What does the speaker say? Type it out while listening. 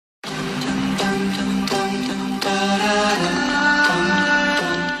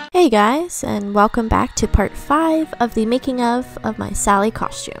Hey guys, and welcome back to part 5 of the making of my Sally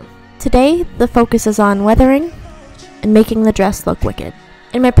costume. Today, the focus is on weathering and making the dress look wicked.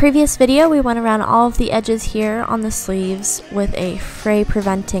 In my previous video, we went around all of the edges here on the sleeves with a fray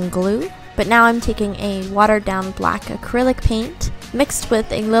preventing glue, but now I'm taking a watered down black acrylic paint mixed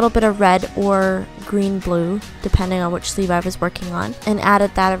with a little bit of red or green blue, depending on which sleeve I was working on, and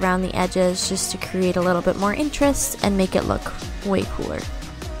added that around the edges just to create a little bit more interest and make it look way cooler.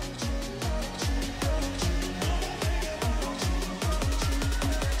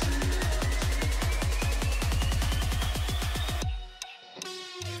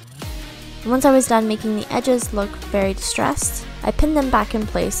 Once I was done making the edges look very distressed, I pinned them back in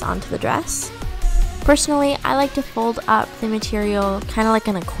place onto the dress. Personally, I like to fold up the material kind of like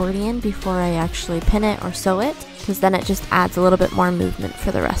an accordion before I actually pin it or sew it, because then it just adds a little bit more movement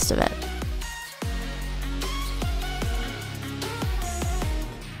for the rest of it.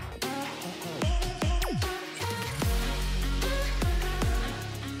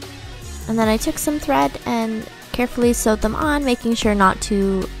 And then I took some thread and carefully sewed them on, making sure not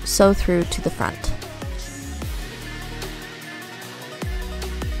to sew through to the front.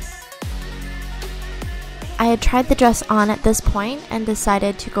 I had tried the dress on at this point and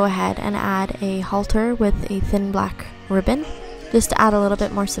decided to go ahead and add a halter with a thin black ribbon, just to add a little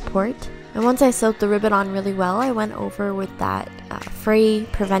bit more support. And once I sewed the ribbon on really well, I went over with that fray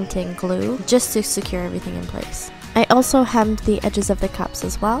preventing glue just to secure everything in place. I also hemmed the edges of the cups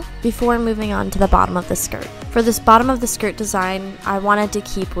as well, before moving on to the bottom of the skirt. For this bottom of the skirt design, I wanted to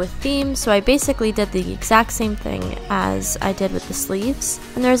keep with theme, so I basically did the exact same thing as I did with the sleeves.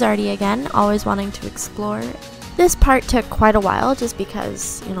 And there's Artie again, always wanting to explore. This part took quite a while just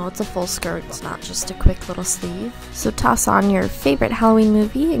because, you know, it's a full skirt, it's not just a quick little sleeve. So toss on your favorite Halloween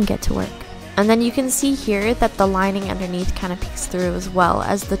movie and get to work. And then you can see here that the lining underneath kind of peeks through as well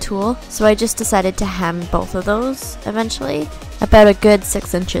as the tulle, so I just decided to hem both of those eventually, about a good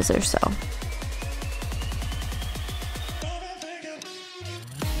 6 inches or so.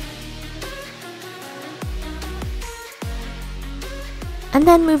 And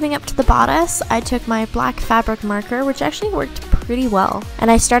then moving up to the bodice, I took my black fabric marker, which actually worked pretty well,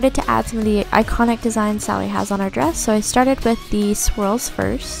 and I started to add some of the iconic designs Sally has on her dress. So I started with the swirls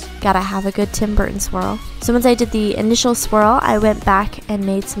first. Gotta have a good Tim Burton swirl. So once I did the initial swirl, I went back and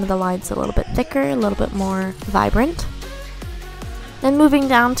made some of the lines a little bit thicker, a little bit more vibrant. Then moving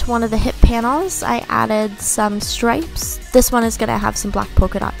down to one of the hip panels, I added some stripes. This one is gonna have some black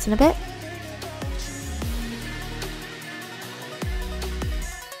polka dots in a bit.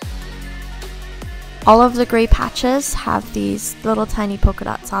 All of the gray patches have these little tiny polka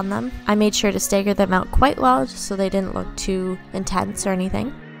dots on them. I made sure to stagger them out quite well just so they didn't look too intense or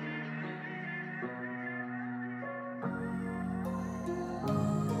anything.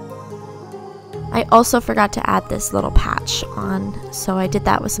 I also forgot to add this little patch on, so I did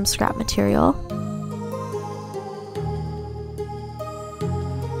that with some scrap material.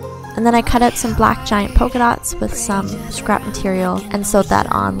 And then I cut out some black giant polka dots with some scrap material and sewed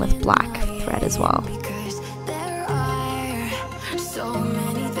that on with black thread as well.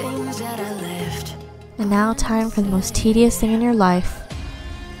 And now time for the most tedious thing in your life.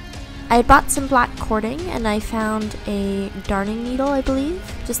 I bought some black cording and I found a darning needle, I believe.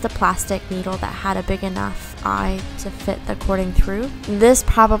 Just a plastic needle that had a big enough eye to fit the cording through. This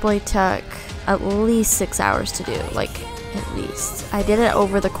probably took at least 6 hours to do, like at least. I did it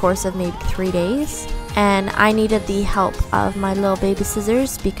over the course of maybe 3 days. And I needed the help of my little baby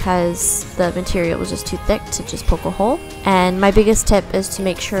scissors because the material was just too thick to just poke a hole. And my biggest tip is to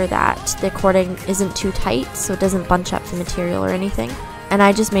make sure that the cording isn't too tight so it doesn't bunch up the material or anything. And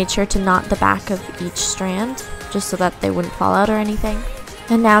I just made sure to knot the back of each strand just so that they wouldn't fall out or anything.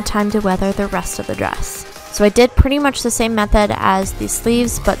 And now time to weather the rest of the dress. So I did pretty much the same method as the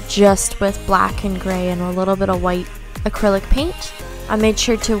sleeves, but just with black and gray and a little bit of white acrylic paint. I made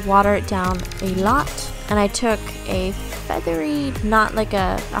sure to water it down a lot, and I took a feathery, not like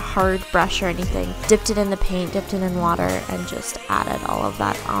a hard brush or anything, dipped it in the paint, dipped it in water, and just added all of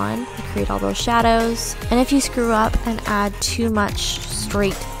that on to create all those shadows. And if you screw up and add too much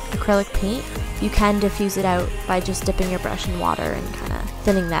straight acrylic paint, you can diffuse it out by just dipping your brush in water and kind of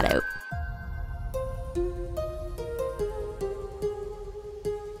thinning that out.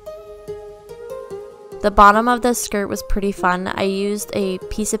 The bottom of the skirt was pretty fun. I used a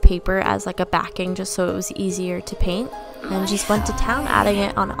piece of paper as like a backing just so it was easier to paint, and just went to town adding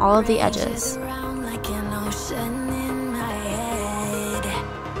it on all of the edges. I can almost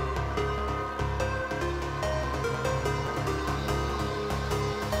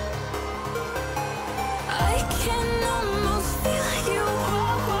feel you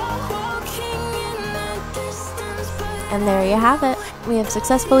And there you have it. We have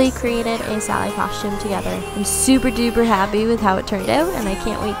successfully created a Sally costume together. I'm super duper happy with how it turned out, and I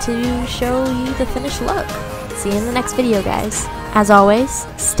can't wait to show you the finished look. See you in the next video, guys. As always,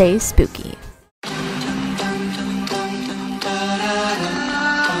 stay spooky.